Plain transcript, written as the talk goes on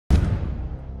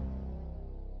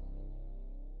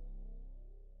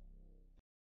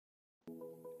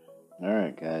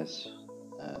Alright guys,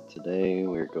 today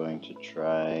we're going to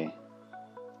try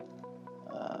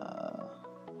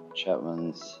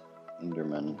Chapman's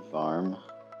Enderman Farm.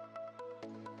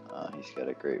 He's got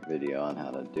a great video on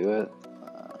how to do it.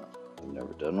 I've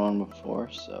never done one before,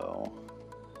 so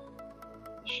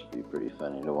it should be pretty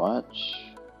funny to watch.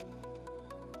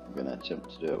 I'm going to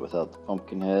attempt to do it without the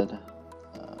pumpkin head,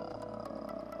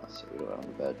 so we don't have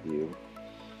a bad view.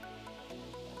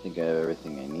 I think I have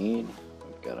everything I need.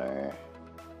 We've got our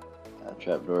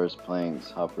trapdoors, planks,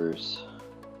 hoppers.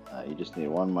 You just need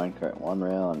one minecart and one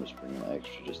rail. I'm just bringing an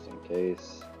extra just in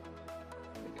case.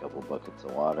 A couple buckets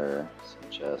of water, some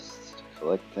chests to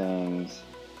collect things.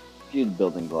 A few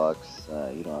building blocks.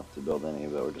 You don't have to build any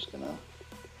of it. We're just gonna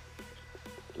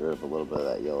get rid of a little bit of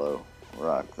that yellow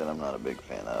rock that I'm not a big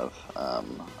fan of.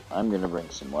 I'm gonna bring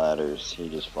some ladders. He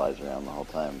just flies around the whole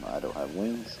time. I don't have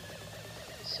wings,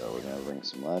 so we're gonna bring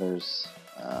some ladders.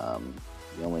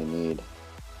 You only need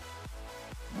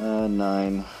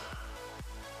 9,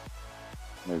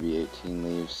 maybe 18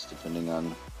 leaves, depending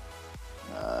on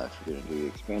if you're going to do the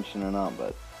expansion or not,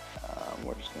 but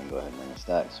we're just going to go ahead and bring a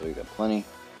stack, so we got plenty.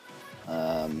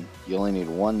 You only need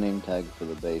one name tag for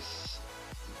the base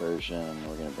version.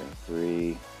 We're going to bring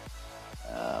 3.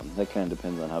 That kind of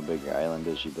depends on how big your island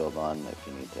is you build on, if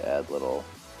you need to add little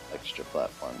extra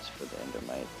platforms for the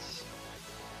endermites.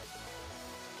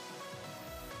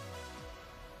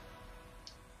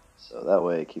 So that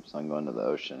way it keeps on going to the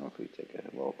ocean. If we take a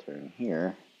little turn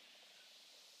here,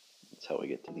 that's how we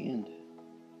get to the end.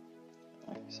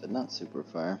 Like I said, not super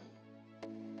far.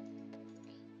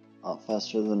 A lot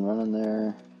faster than running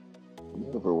there in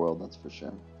the overworld, that's for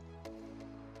sure.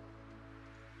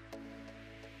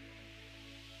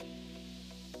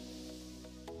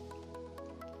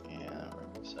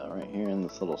 And so right here in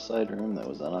this little side room that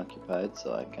was unoccupied,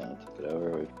 so I kind of took it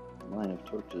over. A line of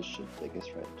torches should take us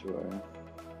right to our...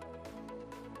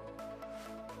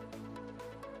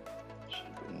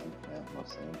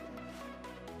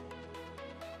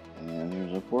 And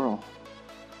here's a portal.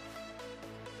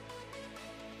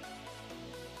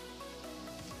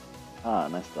 Ah,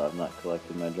 and I still have not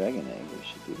collected my dragon egg. We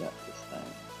should do that this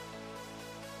time.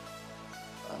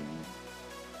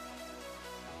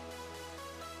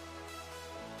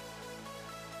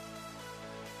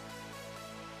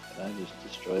 Did I just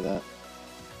destroy that?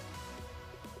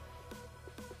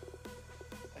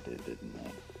 I did, didn't I?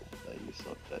 I thought you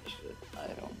still touched it. I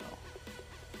don't know.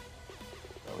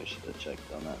 Probably should have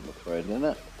checked on that before I did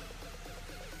it.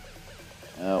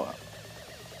 Oh well.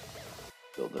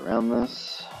 Build around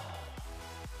this.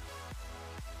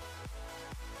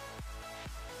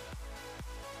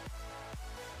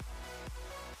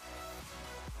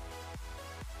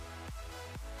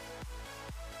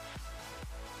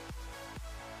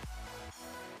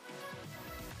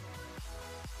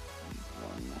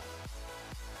 One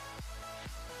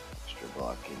extra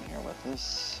block in here with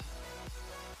this.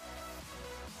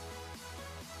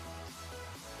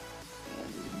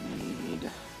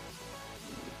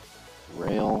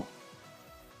 Rail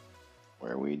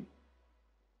where we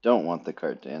don't want the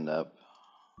cart to end up,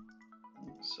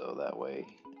 so that way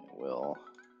it will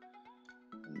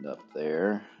end up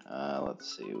there.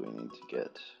 Let's see, we need to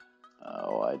get...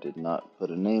 Oh, I did not put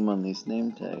a name on these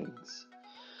name tags.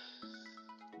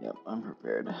 Yep, I'm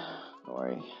prepared. Don't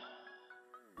worry.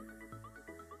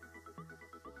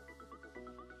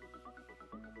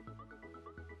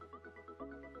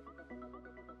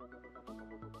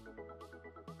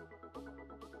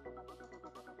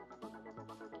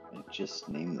 Just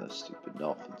name those stupid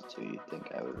dolphins too. You'd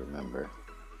think I would remember.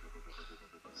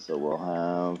 So we'll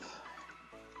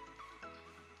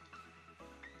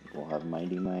have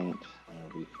Mighty Mite.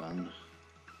 That'll be fun.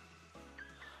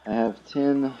 I have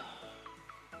 10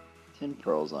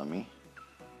 pearls on me.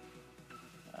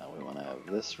 We want to have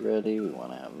this ready. We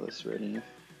want to have this ready.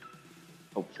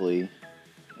 Hopefully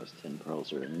those 10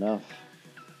 pearls are enough.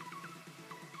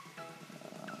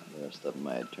 The rest of them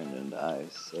I had turned into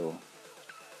eyes, so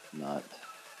not.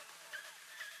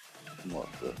 We'll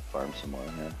have to farm some more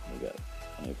here. We got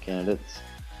plenty of candidates.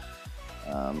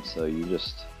 So you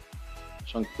just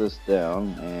chunk this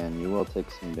down, and you will take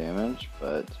some damage,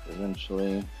 but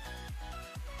eventually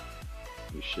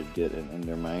you should get an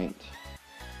endermite.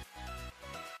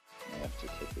 You have to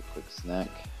take a quick snack.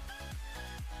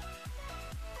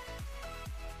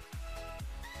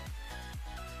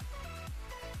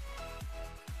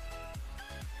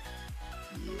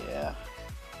 Yeah.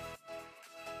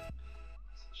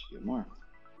 Get more.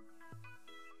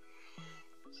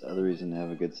 It's the other reason to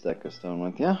have a good stack of stone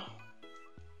with you. Let's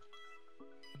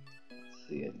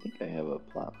see, I think I have a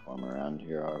platform around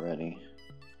here already.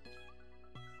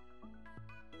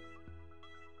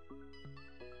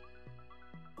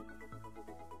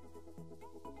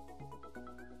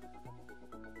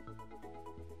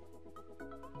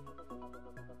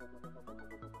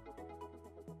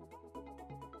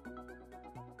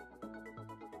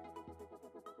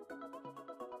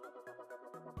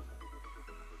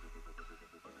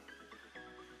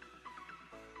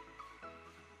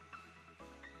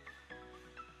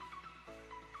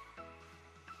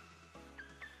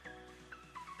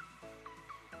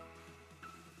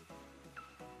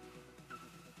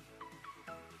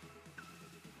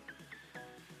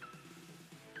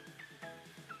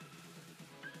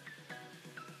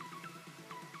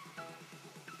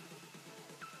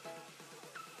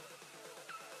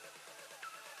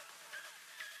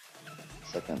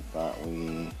 second thought,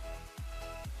 we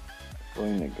are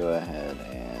going to go ahead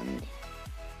and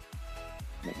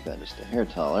make that just a hair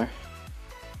taller.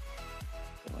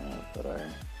 So we're gonna put our.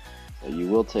 So you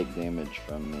will take damage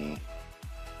from the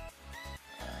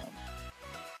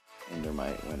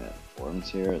Endermite when it forms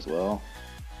here as well.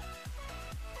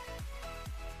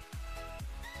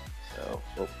 So,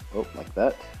 like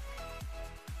that.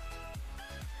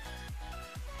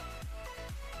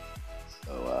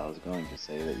 So I was going to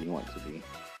say that you want to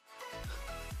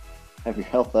have your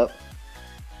health up,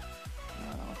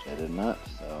 which I did not.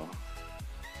 So,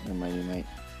 you might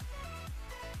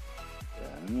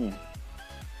down here.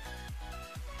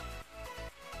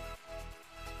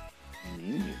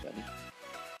 Name you, buddy.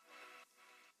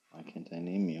 Why can't I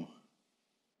name you?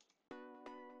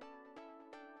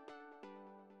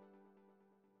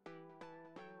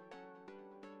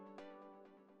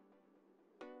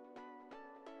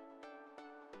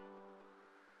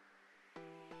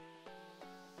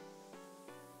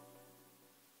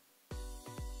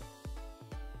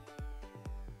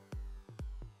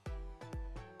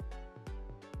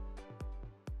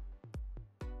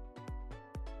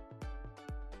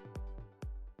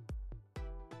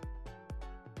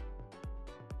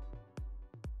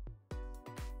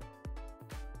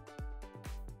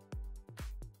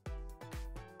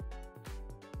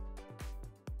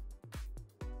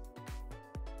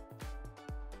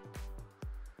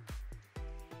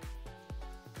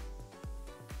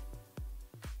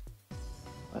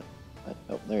 What?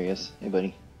 Oh, there he is. Hey,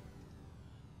 buddy.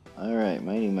 Alright,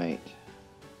 Mighty Mite.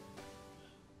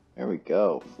 There we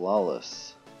go.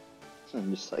 Flawless.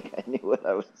 I'm just like I knew what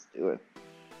I was doing.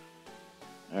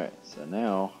 Alright, so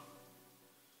now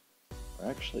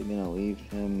we're actually going to leave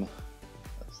him.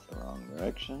 That's the wrong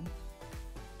direction.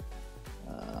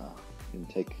 We can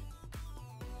take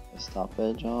this top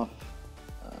edge off.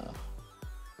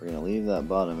 We're going to leave that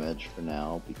bottom edge for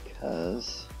now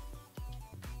because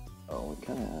we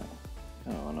kind of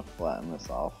want to flatten this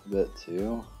off a bit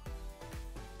too.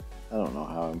 I don't know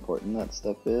how important that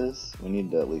stuff is. We need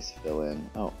to at least fill in.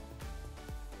 Oh,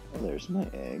 there's my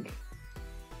egg.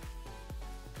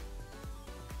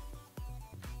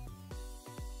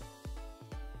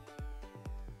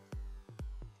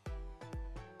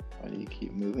 Why do you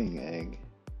keep moving, egg?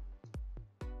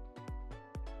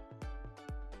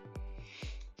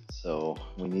 So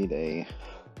we need a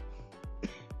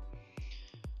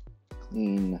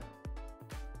clean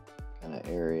kind of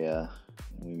area.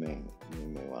 We may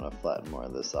want to flatten more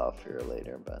of this off here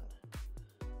later, but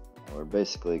we're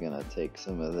basically going to take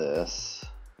some of this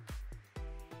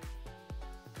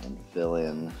and fill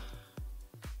in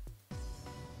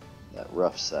that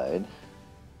rough side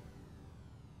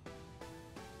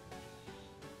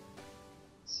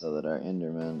so that our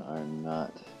Endermen are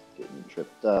not getting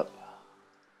tripped up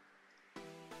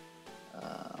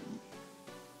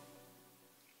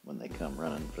when they come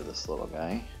running for this little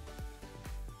guy.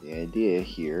 The idea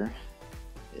here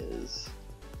is,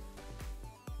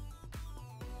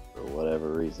 for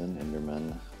whatever reason,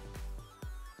 Endermen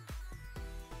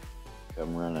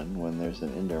come running when there's an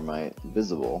Endermite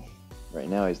visible. Right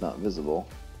now he's not visible,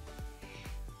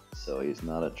 so he's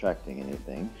not attracting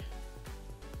anything.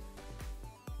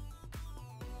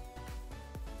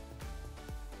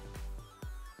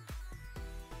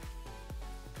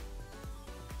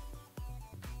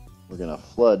 We're gonna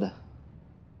flood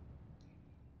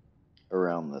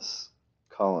around this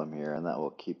column here, and that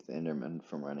will keep the Enderman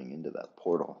from running into that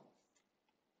portal.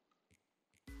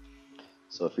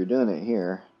 So if you're doing it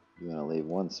here, you want to leave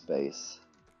one space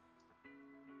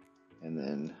and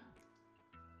then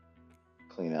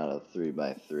clean out a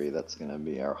 3x3. That's going to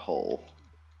be our hole.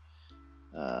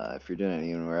 If you're doing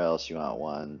it anywhere else, you want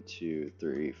 1, 2,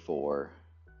 3, 4.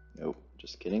 Nope,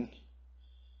 just kidding.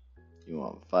 You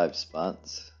want 5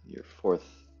 spots. Your fourth.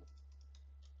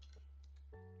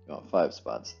 You want 5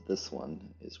 spots. This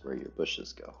one is where your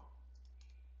bushes go.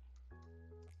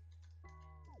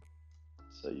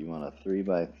 So you want a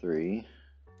 3x3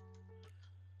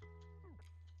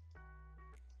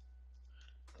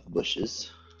 of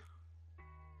bushes.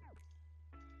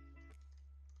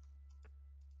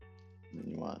 And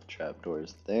you want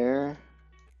trapdoors there.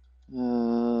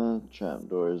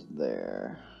 Trapdoors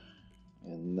there.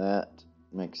 And that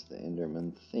makes the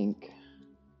Enderman think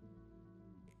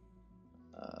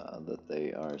that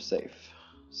they are safe.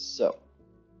 So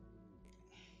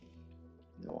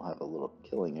we'll have a little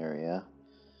killing area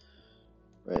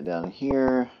right down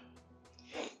here.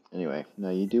 Anyway, now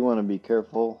you do want to be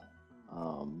careful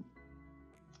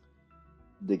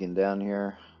digging down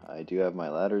here. I do have my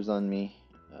ladders on me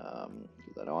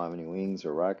because I don't have any wings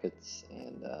or rockets,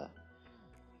 and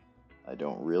I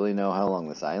don't really know how long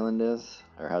this island is,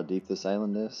 or how deep this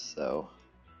island is, so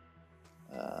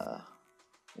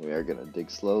we are going to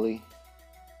dig slowly.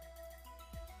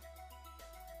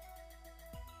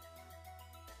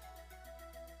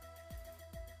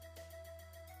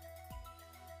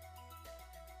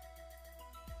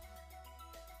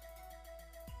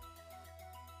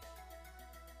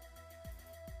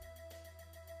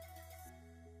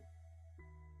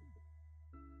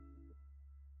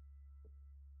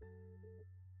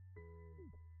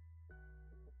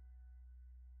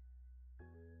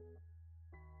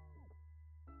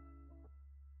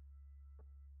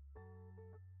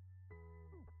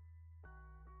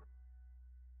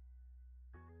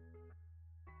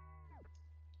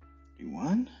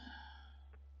 One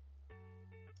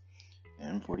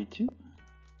and 42.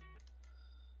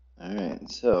 Alright,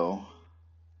 so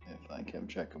if I kept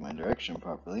track of my direction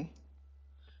properly,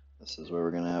 this is where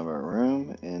we're going to have our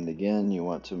room. And again, you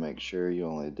want to make sure you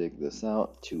only dig this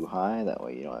out too high. That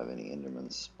way you don't have any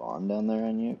Endermen spawn down there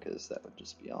on you, because that would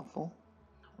just be awful.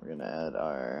 We're going to add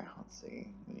our, let's see,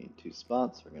 we need 2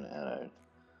 spots. We're going to add our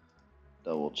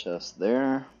double chest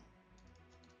there.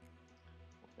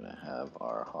 We're going to have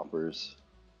our hoppers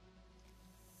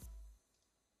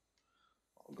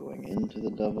all going into the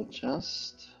double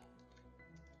chest.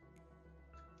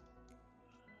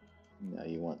 Now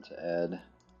you want to add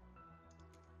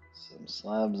some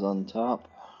slabs on top.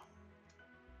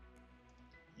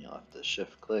 You'll have to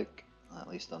shift click, at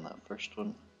least on that first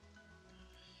one.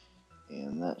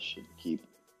 And that should keep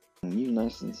you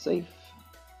nice and safe.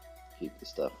 Keep the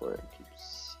stuff where it keeps you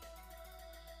safe.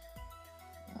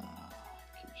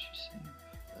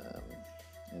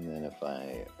 And then if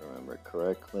I remember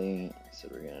correctly, I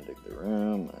said we're going to dig the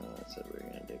room, and I said we're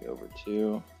going to dig over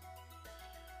 2.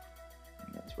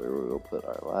 And that's where we will put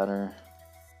our ladder.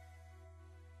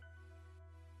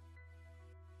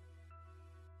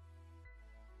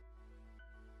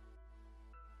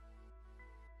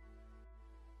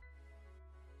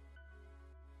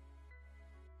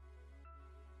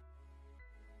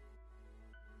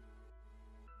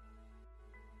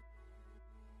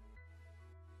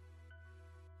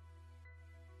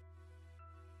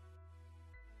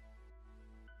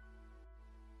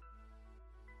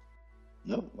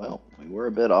 Nope, well, we were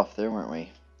a bit off there, weren't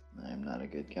we? I'm not a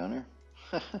good counter.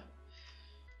 We're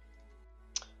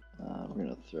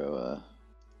going to throw a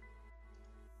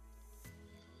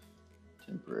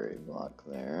temporary block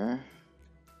there.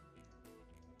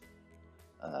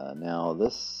 Now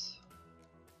this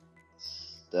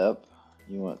step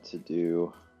you want to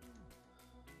do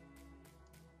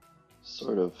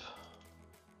sort of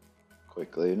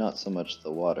quickly, not so much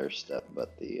the water step,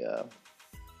 but the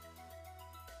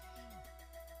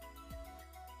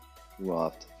you will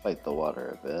have to fight the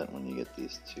water a bit when you get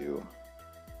these 2.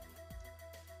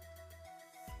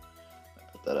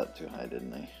 I put that up too high,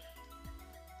 didn't I?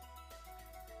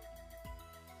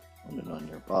 Put it on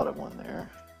your bottom one there.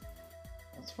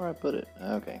 That's where I put it.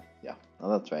 Okay, yeah. Oh,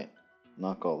 that's right.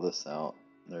 Knock all this out.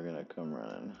 They're gonna come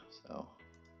running, so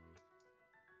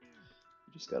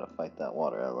you just gotta fight that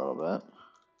water a little bit.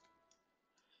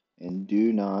 And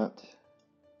do not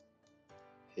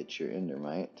hit your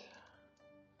endermite,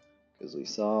 because we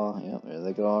saw, yeah, there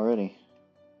they go already.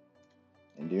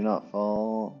 And do not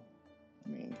fall. I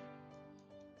mean,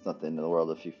 it's not the end of the world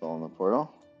if you fall in the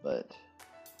portal, but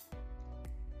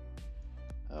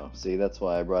oh, see, that's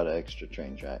why I brought an extra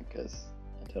train track, because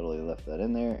I totally left that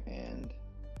in there, and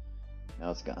now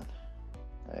it's gone.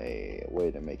 A way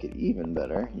to make it even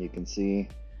better, you can see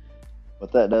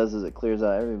what that does is it clears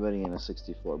out everybody in a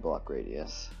 64 block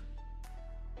radius.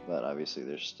 But obviously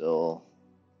there's still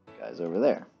guys over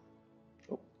there.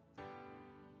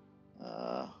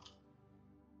 Oh.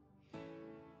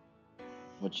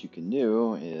 What you can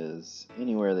do is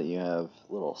anywhere that you have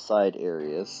little side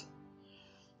areas,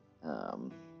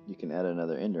 you can add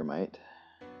another endermite.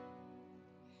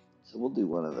 So we'll do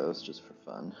one of those just for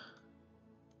fun.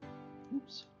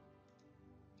 Oops.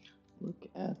 Look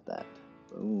at that.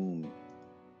 Boom.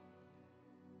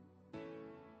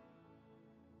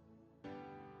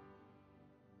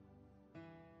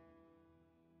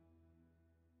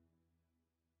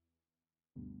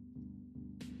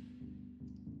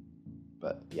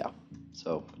 But yeah,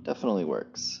 so definitely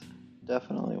works.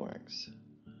 Definitely works.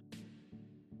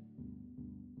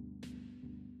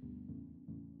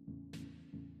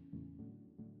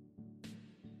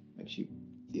 Makes you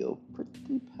feel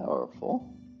pretty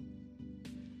powerful.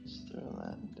 Let's throw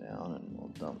that down and we'll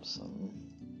dump some.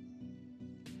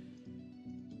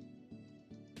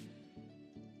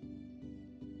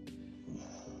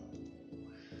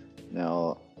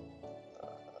 Now,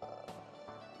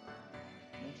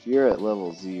 if you're at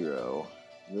level 0,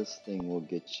 this thing will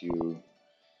get you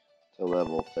to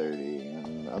level 30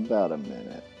 in about a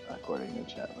minute, according to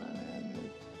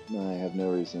Chapman, and I have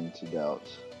no reason to doubt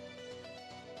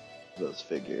those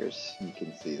figures. You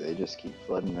can see they just keep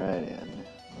flooding right in.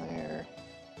 They're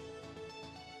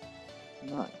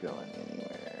not going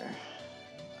anywhere.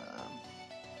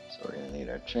 So we're going to need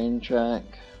our train track.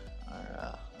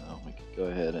 We could go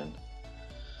ahead and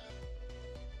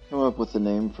come up with a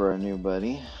name for our new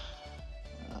buddy.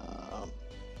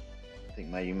 I think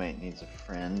Mighty Mite needs a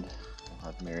friend.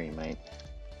 We'll have Mary Mite.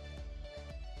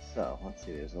 So, let's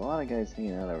see, there's a lot of guys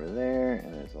hanging out over there,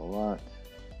 and there's a lot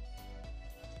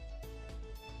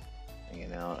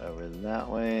hanging out over that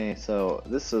way. So,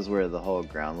 this is where the whole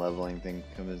ground leveling thing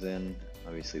comes in.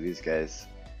 Obviously, these guys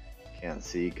can't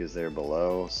see because they're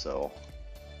below, so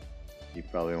you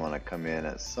probably want to come in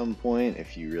at some point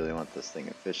if you really want this thing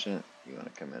efficient. You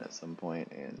want to come in at some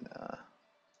point and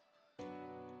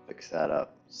fix that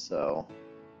up. So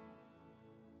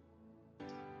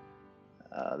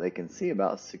they can see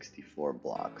about 64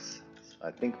 blocks. So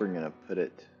I think we're going to put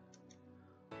it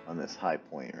on this high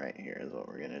point right here is what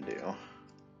we're going to do.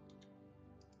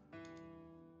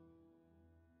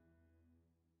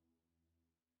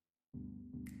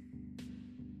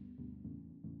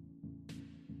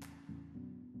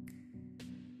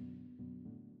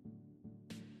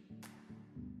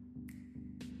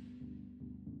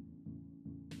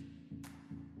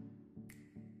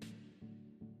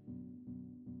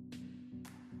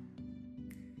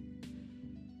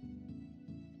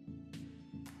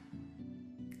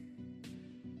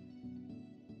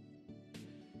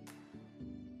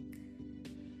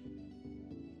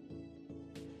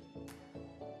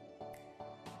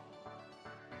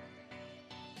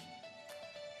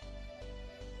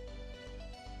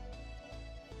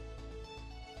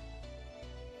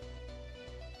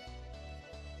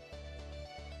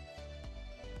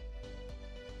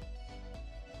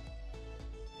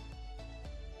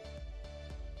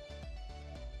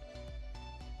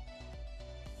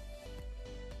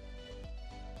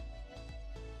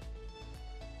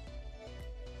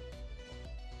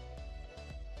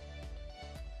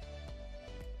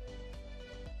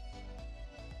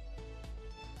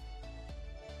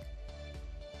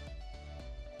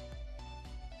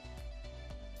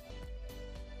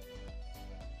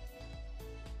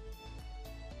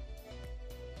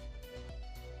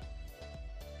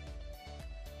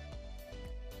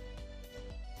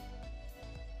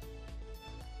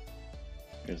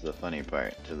 Here's the funny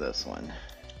part to this one.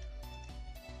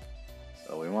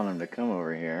 So we want him to come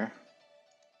over here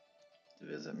to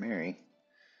visit Mary,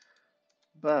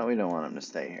 but we don't want him to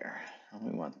stay here.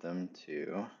 We want them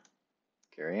to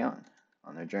carry on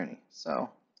their journey. So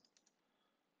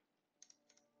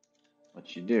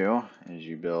what you do is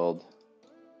you build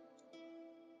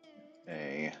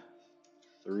a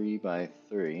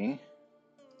 3x3 .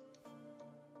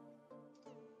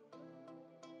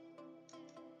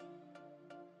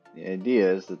 The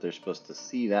idea is that they're supposed to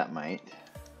see that mite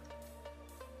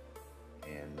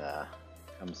and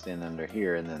come stand under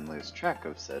here and then lose track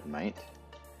of said mite.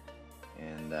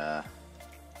 And I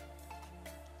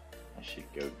should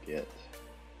go get...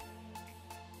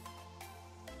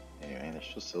 Anyway, they're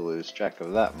supposed to lose track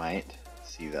of that mite,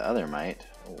 see the other mite.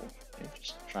 Oh, they're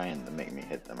just trying to make me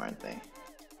hit them, aren't they?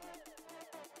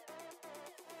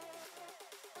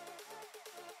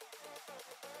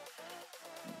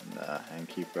 And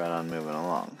keep right on moving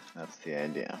along. That's the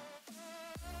idea.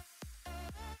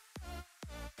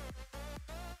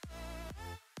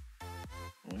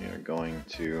 We are going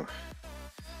to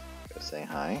go say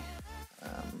hi.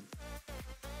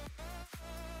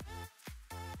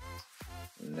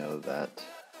 We know that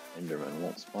Enderman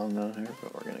won't spawn down here,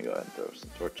 but we're going to go ahead and throw some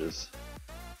torches.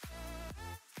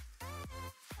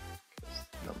 Because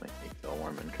they'll make me feel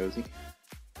warm and cozy.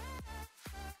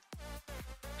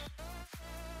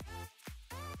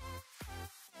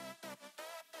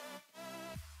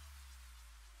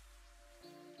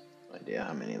 No idea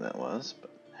how many that was, but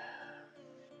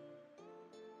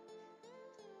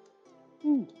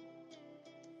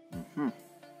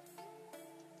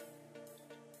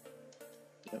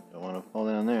Yep, don't want to fall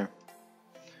down there.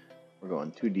 We're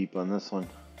going too deep on this one.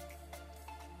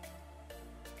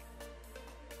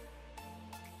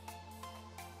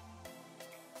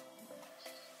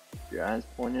 Keep your eyes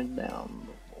pointed down,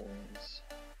 boys.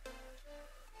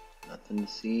 Nothing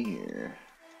to see here.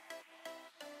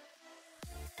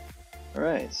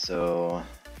 Alright, so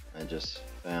I just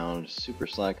found Super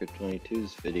Slacker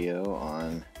 22's video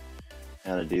on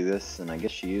how to do this, and I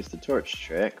guess she used the torch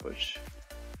trick, which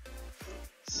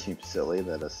seems silly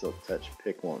that a silk touch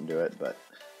pick won't do it, but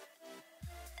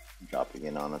Dropping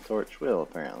it on a torch will,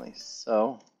 apparently.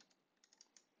 So,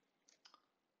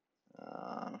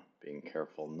 being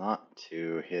careful not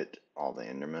to hit all the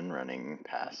Endermen running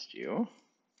past you.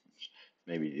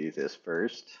 Maybe do this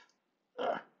first.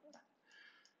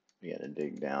 We gotta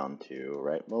dig down to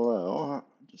right below,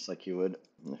 just like you would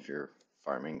if you're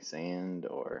farming sand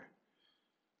or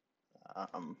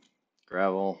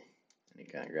gravel, any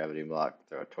kind of gravity block,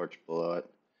 throw a torch below it.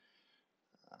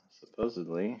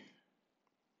 Supposedly,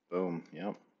 boom,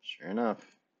 yep, sure enough.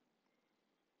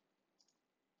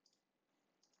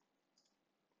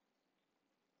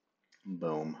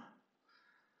 Boom.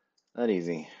 That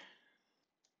easy.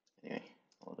 Anyway,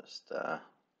 we'll just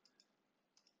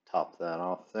top that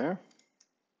off there.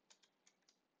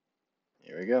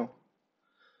 Here we go.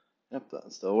 Yep,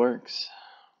 that still works.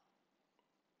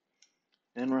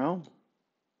 And we're home.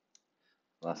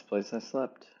 Last place I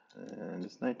slept. And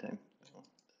it's nighttime.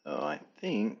 So I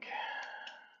think...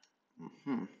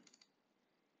 I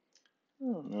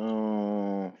don't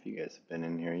know if you guys have been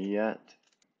in here yet.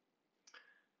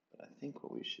 But I think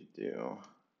what we should do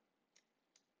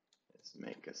is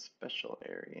make a special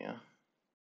area.